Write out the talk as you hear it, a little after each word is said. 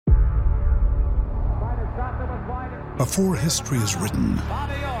Before history is written,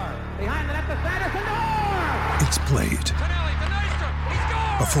 it's played.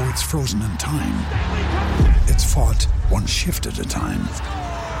 Before it's frozen in time, it's fought one shift at a time.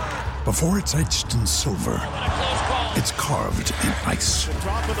 Before it's etched in silver, it's carved in ice.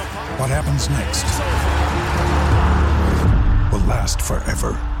 What happens next will last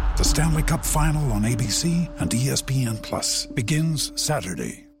forever. The Stanley Cup Final on ABC and ESPN Plus begins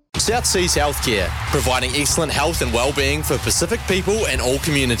Saturday. South Seas Healthcare, providing excellent health and well-being for Pacific people and all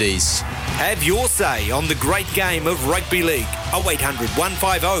communities. Have your say on the great game of rugby league. 0800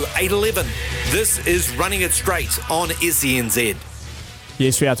 150 811. This is Running It Straight on SENZ.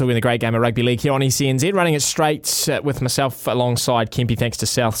 Yes, we are talking the great game of rugby league here on ECNZ, running it straight with myself alongside Kempy, thanks to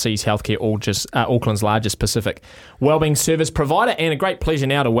South Seas Healthcare, Auckland's largest Pacific wellbeing service provider. And a great pleasure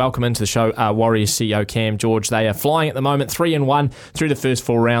now to welcome into the show Warriors CEO Cam George. They are flying at the moment, 3-1 through the first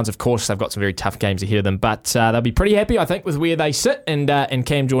 4 rounds. Of course, they've got some very tough games ahead of them, but they'll be pretty happy, I think, with where they sit. And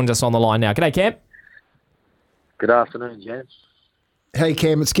Cam joins us on the line now. G'day, Cam. Good afternoon, gents. Hey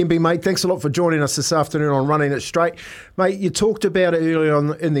Cam, it's Kempy, mate. Thanks a lot for joining us this afternoon on Running It Straight. Mate, you talked about it earlier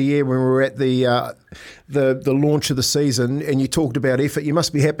on in the year when we were at the launch of the season, and you talked about effort. You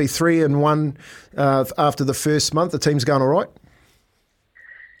must be happy 3-1 after the first month. The team's going all right?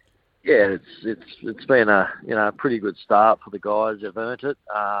 Yeah, it's been a pretty good start for the guys. They've earned it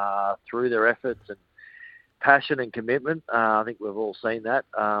through their efforts and passion and commitment. I think we've all seen that.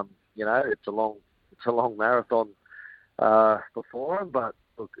 It's a long marathon before them, but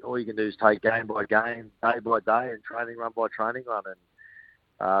look, all you can do is take game by game, day by day, and training run by training run,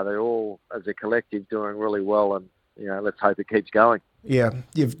 and they're all, as a collective, doing really well, and let's hope it keeps going. Yeah,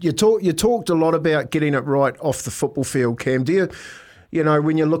 you talked a lot about getting it right off the football field, Cam. Do you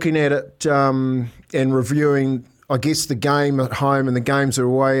when you're looking at it and reviewing, I guess, the game at home and the games are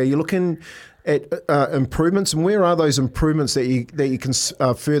away, are you looking at improvements, and where are those improvements that you can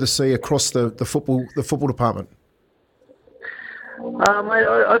further see across the football department?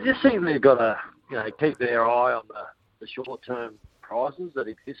 I just think they've got to keep their eye on the short-term prizes that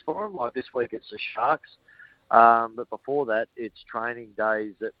exist for them. Like this week, it's the Sharks, but before that, it's training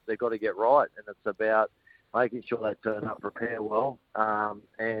days that they've got to get right, and it's about making sure they turn up, prepare well,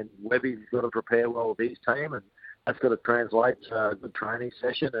 and Webby's got to prepare well with his team, and that's got to translate to a good training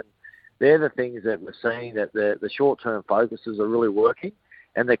session. And they're the things that we're seeing that the short-term focuses are really working.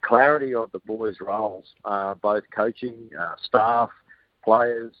 And the clarity of the boys' roles, both coaching, staff,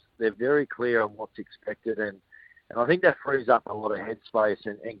 players, they're very clear on what's expected. And I think that frees up a lot of headspace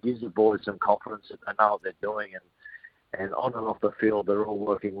and gives the boys some confidence that they know what they're doing. And on and off the field, they're all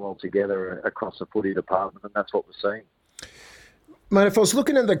working well together across the footy department, and that's what we're seeing. Mate, if I was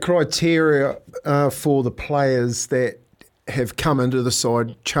looking at the criteria for the players that have come into the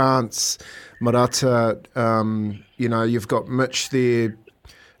side, Chance, Marata, you've got Mitch there,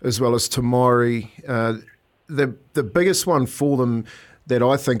 as well as Tamori. The biggest one for them that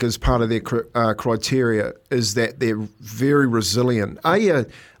I think is part of their criteria is that they're very resilient. Are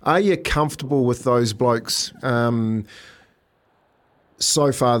you comfortable with those blokes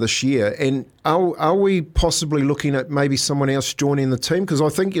so far this year? And are we possibly looking at maybe someone else joining the team? Because I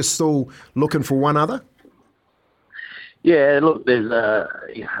think you're still looking for one other. Yeah, look, there's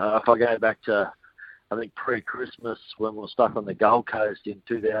if I go back to, I think, pre-Christmas, when we were stuck on the Gold Coast in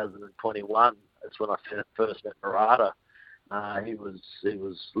 2021, that's when I first met Murata. He was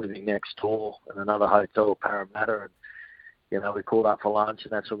living next door in another hotel, Parramatta, and we called up for lunch,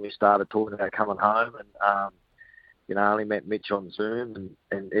 and that's when we started talking about coming home. And I only met Mitch on Zoom,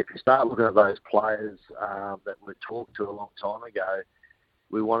 and if you start looking at those players that we talked to a long time ago,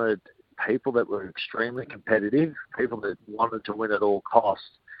 we wanted people that were extremely competitive, people that wanted to win at all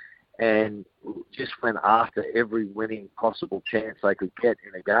costs, and just went after every winning possible chance they could get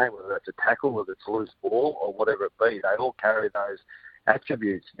in a game, whether it's a tackle, whether it's a loose ball, or whatever it be. They all carry those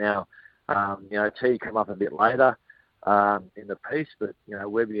attributes. Now, T come up a bit later in the piece, but,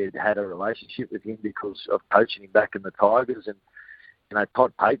 Webby had a relationship with him because of coaching him back in the Tigers. And,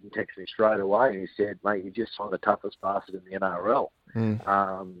 Todd Payton texted me straight away, and he said, mate, you just signed the toughest bastard in the NRL.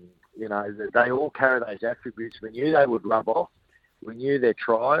 They all carry those attributes. We knew they would rub off. We knew their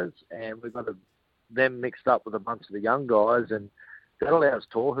tries, and we've got them mixed up with a bunch of the young guys, and that allows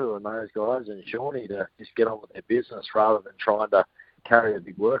Tohu and those guys and Shawnee to just get on with their business rather than trying to carry a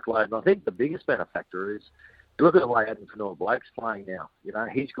big workload. And I think the biggest benefactor is, look at the way Adam Fanua-Blake's playing now.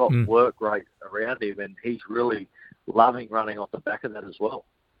 He's got work rate around him, and he's really loving running off the back of that as well.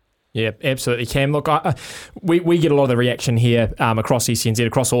 Yeah, absolutely, Cam. Look, we get a lot of the reaction here across SNZ,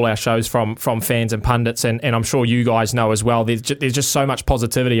 across all our shows from fans and pundits, and I'm sure you guys know as well. There's just so much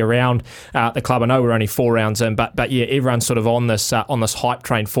positivity around the club. I know we're only 4 rounds in, but yeah, everyone's sort of on this hype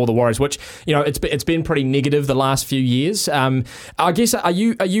train for the Warriors, which it's been pretty negative the last few years. I guess are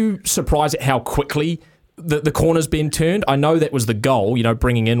you surprised at how quickly the corner's been turned? I know that was the goal,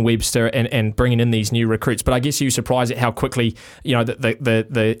 bringing in Webster and bringing in these new recruits, but I guess you're surprised at how quickly,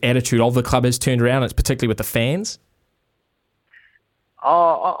 the attitude of the club has turned around, it's particularly with the fans?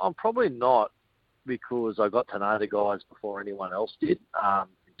 I'm probably not, because I got to know the guys before anyone else did,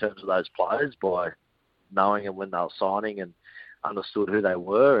 in terms of those players, by knowing them when they were signing and understood who they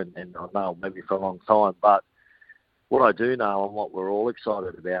were, and I know maybe for a long time, but what I do know and what we're all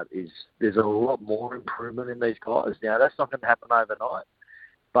excited about is there's a lot more improvement in these guys. Now, that's not going to happen overnight,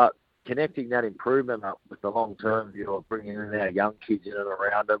 but connecting that improvement up with the long-term view of bringing in our young kids in and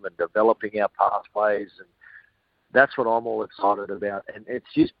around them and developing our pathways, and that's what I'm all excited about. And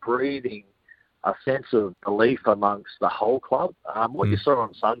it's just breathing a sense of belief amongst the whole club. What you saw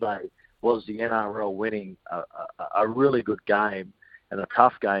on Sunday was the NRL winning a really good game, and a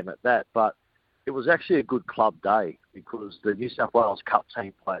tough game at that, but it was actually a good club day because the New South Wales Cup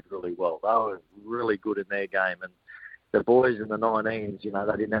team played really well. They were really good in their game, and the boys in the 19s,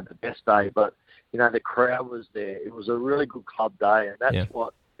 they didn't have the best day, but, the crowd was there. It was a really good club day, and that's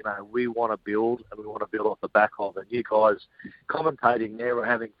what, we want to build, and we want to build off the back of. And you guys commentating there were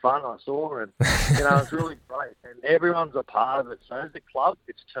having fun, I saw, and, it's really great. And everyone's a part of it. So as a club,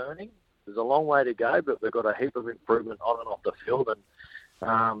 it's turning. There's a long way to go, but we've got a heap of improvement on and off the field, and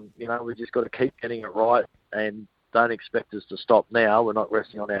we just got to keep getting it right, and don't expect us to stop now. We're not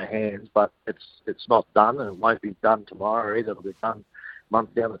resting on our hands, but it's not done, and it won't be done tomorrow either. It'll be done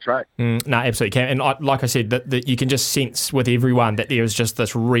months down the track. No, absolutely can. And like I said, that you can just sense with everyone that there is just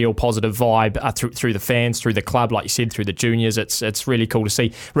this real positive vibe through the fans, through the club, like you said, through the juniors. It's really cool to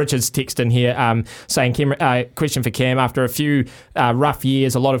see. Richard's texting here saying, question for Cam, after a few rough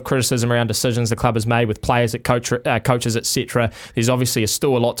years, a lot of criticism around decisions the club has made with players, coaches, etc. There's obviously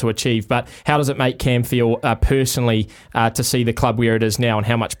still a lot to achieve, but how does it make Cam feel personally to see the club where it is now and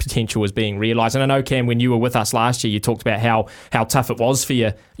how much potential is being realised? And I know, Cam, when you were with us last year, you talked about how tough it was for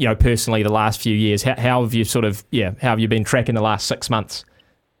you, personally, the last few years. How have you how have you been tracking the last 6 months?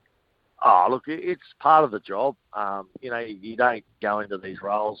 Oh, look, it's part of the job. You don't go into these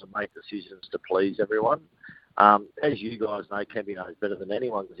roles and make decisions to please everyone. As you guys know, Kempy knows better than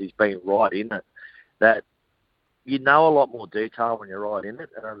anyone because he's been right in it, that you know a lot more detail when you're right in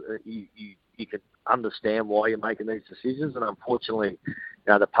it, and you can understand why you're making these decisions. And unfortunately,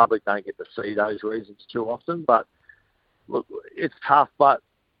 the public don't get to see those reasons too often. But look, it's tough, but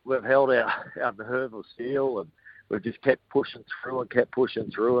we've held our nerve of steel, and we've just kept pushing through.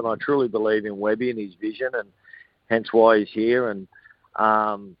 And I truly believe in Webby and his vision, and hence why he's here, and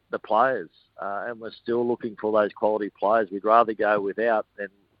the players. And we're still looking for those quality players. We'd rather go without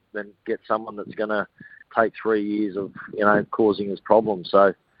than get someone that's going to take 3 years of, causing us problems.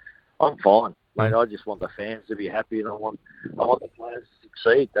 So I'm fine, mate. I just want the fans to be happy, and I want the players to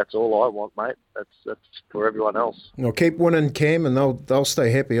succeed. That's all I want, mate. That's for everyone else. Well, keep winning, Cam, and they'll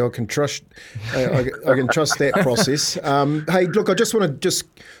stay happy. I can trust. I can trust that process. Hey, look, I just want to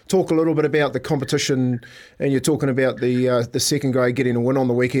talk a little bit about the competition, and you're talking about the second grade getting a win on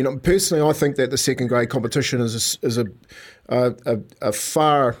the weekend. Personally, I think that the second grade competition is a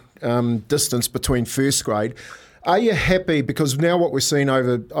far distance between first grade. Are you happy, because now what we're seeing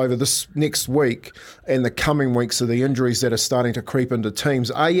over this next week and the coming weeks are the injuries that are starting to creep into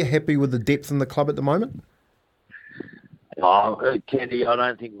teams? Are you happy with the depth in the club at the moment? Oh, Kenny, I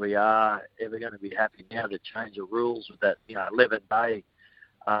don't think we are ever going to be happy now to change the rules with that 11-day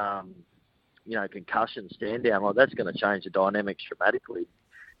concussion stand down. Like, that's going to change the dynamics dramatically.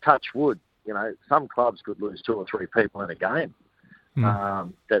 Touch wood, some clubs could lose 2 or 3 people in a game.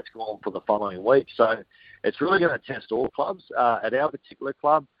 That's gone for the following week. So it's really going to test all clubs. At our particular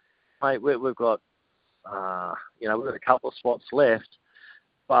club, mate, we've got a couple of spots left,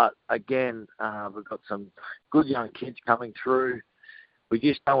 but again, we've got some good young kids coming through. We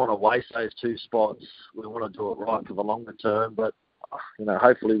just don't want to waste those 2 spots. We want to do it right for the longer term, but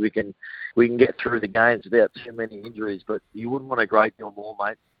hopefully we can get through the games without too many injuries. But you wouldn't want a great deal more,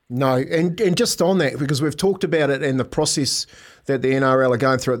 mate. No, and just on that, because we've talked about it and the process that the NRL are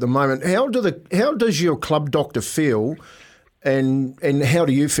going through at the moment, how does your club doctor feel, and how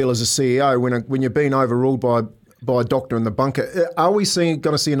do you feel as a CEO when you're being overruled by a doctor in the bunker? Are we going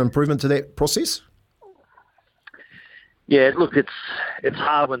to see an improvement to that process? Yeah, look, it's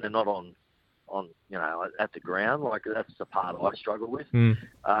hard when they're not on at the ground. Like, that's the part I struggle with in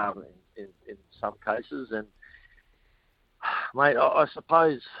some cases. And mate, I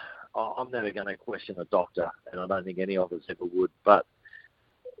suppose I'm never going to question a doctor, and I don't think any of us ever would. But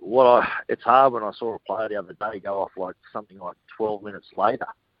it's hard when I saw a player the other day go off like something like 12 minutes later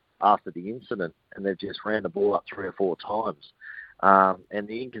after the incident, and they've just ran the ball up 3 or 4 times. And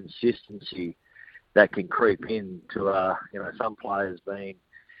the inconsistency that can creep into, some players being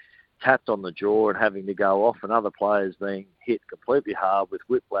tapped on the jaw and having to go off, and other players being hit completely hard with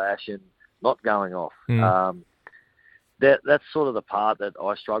whiplash and not going off. That's sort of the part that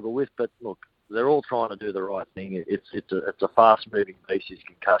I struggle with. But look, they're all trying to do the right thing. It's a fast-moving piece, this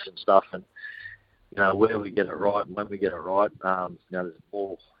concussion stuff, and where we get it right and when we get it right. There's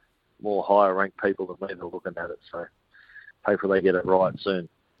more higher-ranked people than me that are looking at it. So hopefully they get it right soon.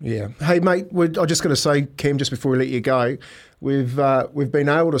 Yeah. Hey, mate, I'm just going to say, Cam, just before we let you go, we've been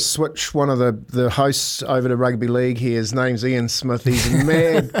able to switch one of the hosts over to rugby league here. His name's Ian Smith. He's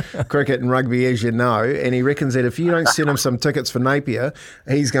mad cricket and rugby, as you know, and he reckons that if you don't send him some tickets for Napier,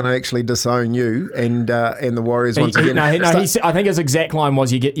 he's going to actually disown you and the Warriors once again. I think his exact line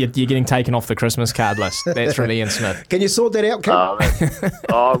was, you're getting taken off the Christmas card list. That's from Ian Smith. Can you sort that out, Cam?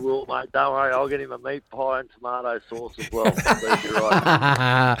 I will, mate. Don't worry. I'll get him a meat pie and tomato sauce as well. You're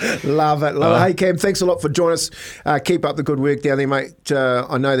right. Love it. Hey, Cam, thanks a lot for joining us. Keep up the good work down there, mate.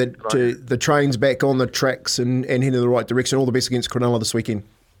 I know that the train's back on the tracks and heading in the right direction. All the best against Cronulla this weekend.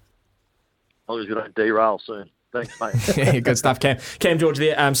 I'll just going to derail soon. Thanks, mate. Yeah, good stuff, Cam. Cam George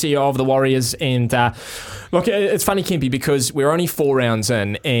there, CEO of the Warriors. And look, it's funny, Kempy, because we're only 4 rounds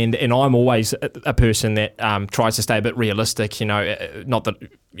in, and I'm always a person that tries to stay a bit realistic. Not that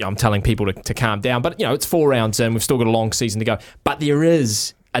I'm telling people to calm down, but it's 4 rounds in. We've still got a long season to go. But there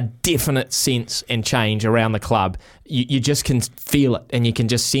is a definite sense and change around the club. You just can feel it, and you can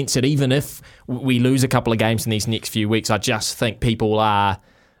just sense it. Even if we lose a couple of games in these next few weeks, I just think people are,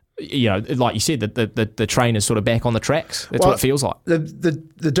 like you said, the train is sort of back on the tracks. That's what it feels like.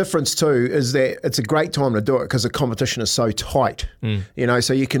 The difference too is that it's a great time to do it because the competition is so tight.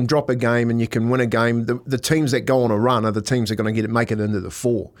 So you can drop a game and you can win a game. The teams that go on a run are the teams that are going to make it into the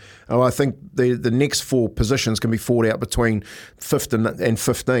 4. And I think the next 4 positions can be fought out between 5th and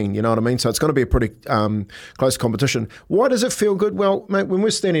 15. You know what I mean? So it's going to be a pretty close competition. Why does it feel good? Well, mate, when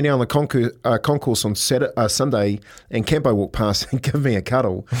we're standing down the concourse on Sunday and Campo walked past and give me a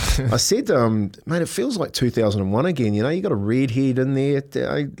cuddle, I said, mate, it feels like 2001 again. You got a redhead in there,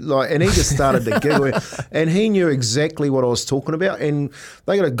 and he just started to giggle, and he knew exactly what I was talking about. And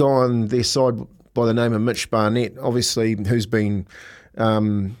they got a guy on their side by the name of Mitch Barnett, obviously, who's been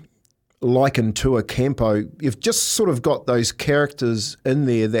likened to a Campo. You've just sort of got those characters in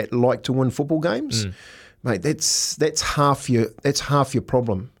there that like to win football games, mate. That's half your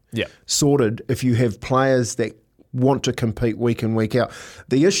problem. Yeah, sorted if you have players that want to compete week in, week out.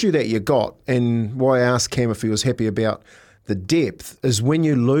 The issue that you got, and why I asked Cam if he was happy about the depth, is when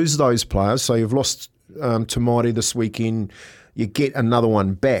you lose those players, so you've lost Tamati this weekend, you get another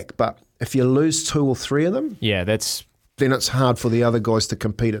one back. But if you lose 2 or 3 of them, then it's hard for the other guys to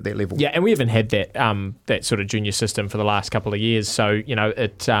compete at that level. Yeah, and we haven't had that sort of junior system for the last couple of years. So,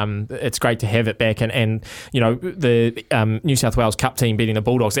 it's great to have it back. And the New South Wales Cup team beating the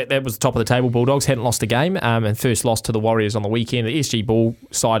Bulldogs, that was the top of the table. Bulldogs hadn't lost a game and first lost to the Warriors on the weekend. The SG Bull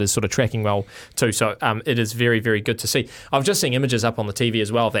side is sort of tracking well too. So it is very, very good to see. I've just seen images up on the TV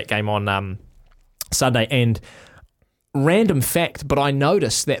as well of that game on Sunday, and random fact, but I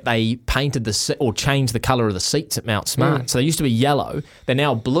noticed that they painted or changed the colour of the seats at Mount Smart. So they used to be yellow, they're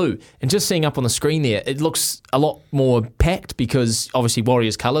now blue. And just seeing up on the screen there, it looks a lot more packed because obviously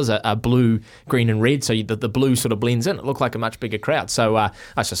Warriors colours are blue, green and red, so the blue sort of blends in. It looked like a much bigger crowd. So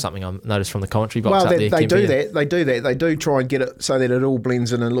that's just something I noticed from the commentary box up there. They do that. They do try and get it so that it all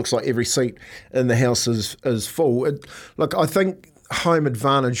blends in and it looks like every seat in the house is full. Look, I think home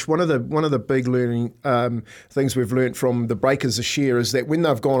advantage. One of the big learning things we've learnt from the Breakers this year is that when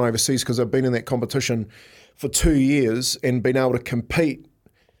they've gone overseas, because they've been in that competition for 2 years and been able to compete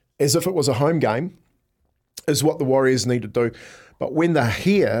as if it was a home game, is what the Warriors need to do. But when they're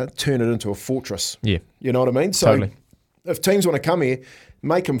here, turn it into a fortress. Yeah, you know what I mean. So totally. If teams want to come here,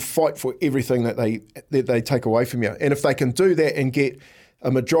 make them fight for everything that they take away from you. And if they can do that and get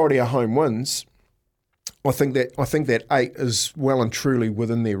a majority of home wins, I think that 8 is well and truly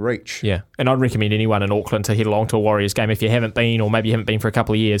within their reach. Yeah, and I'd recommend anyone in Auckland to head along to a Warriors game if you haven't been, or maybe you haven't been for a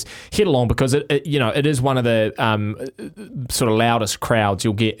couple of years. Head along, because it is one of the sort of loudest crowds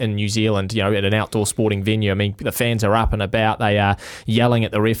you'll get in New Zealand. At an outdoor sporting venue. I mean, the fans are up and about. They are yelling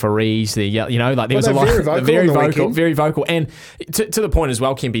at the referees. They there was a lot. Very vocal, and to the point as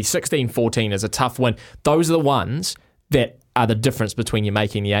well, Kempy. 16-14 is a tough win. Those are the ones that are the difference between you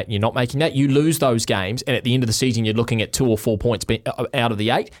making the 8 and you're not making that. You lose those games, and at the end of the season, you're looking at 2 or 4 points out of the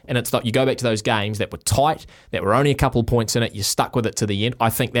 8, and it's like you go back to those games that were tight, that were only a couple of points in it, you're stuck with it to the end. I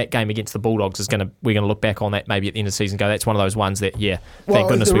think that game against the Bulldogs we're going to look back on that maybe at the end of the season and go, that's one of those ones that, thank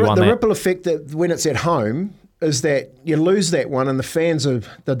goodness we won that. The ripple effect that when it's at home is that you lose that one and the fans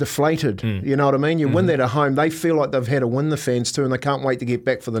they're deflated. You know what I mean? You win that at home, they feel like they've had to win, the fans too, and they can't wait to get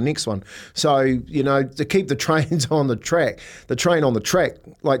back for the next one. So, to keep the trains on the track,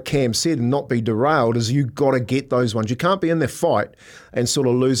 like Cam said, and not be derailed, is you got to get those ones. You can't be in their fight and sort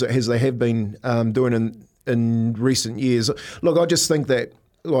of lose it as they have been doing in recent years. Look, I just think that,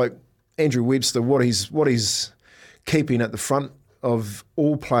 like Andrew Webster, what he's keeping at the front of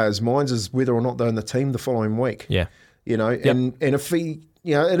all players' minds is whether or not they're in the team the following week. Yeah. And if he,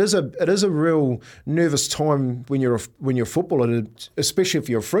 it is a real nervous time when you're a footballer, especially if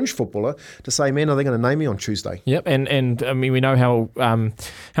you're a fringe footballer, to say, man, are they going to name me on Tuesday? Yep. And I mean, we know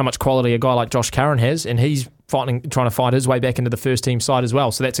how much quality a guy like Josh Curran has, and he's trying to fight his way back into the first team side as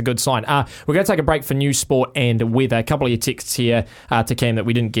well. So that's a good sign. We're going to take a break for news, sport and weather. A couple of your texts here to Cam that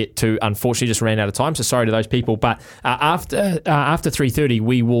we didn't get to, unfortunately, just ran out of time. So sorry to those people. But after 3:30,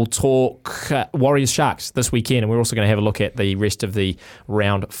 we will talk Warriors Sharks this weekend, and we're also going to have a look at the rest of the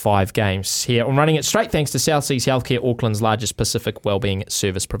round 5 games here. I'm running it straight thanks to South Seas Healthcare, Auckland's largest Pacific wellbeing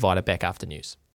service provider. Back after news.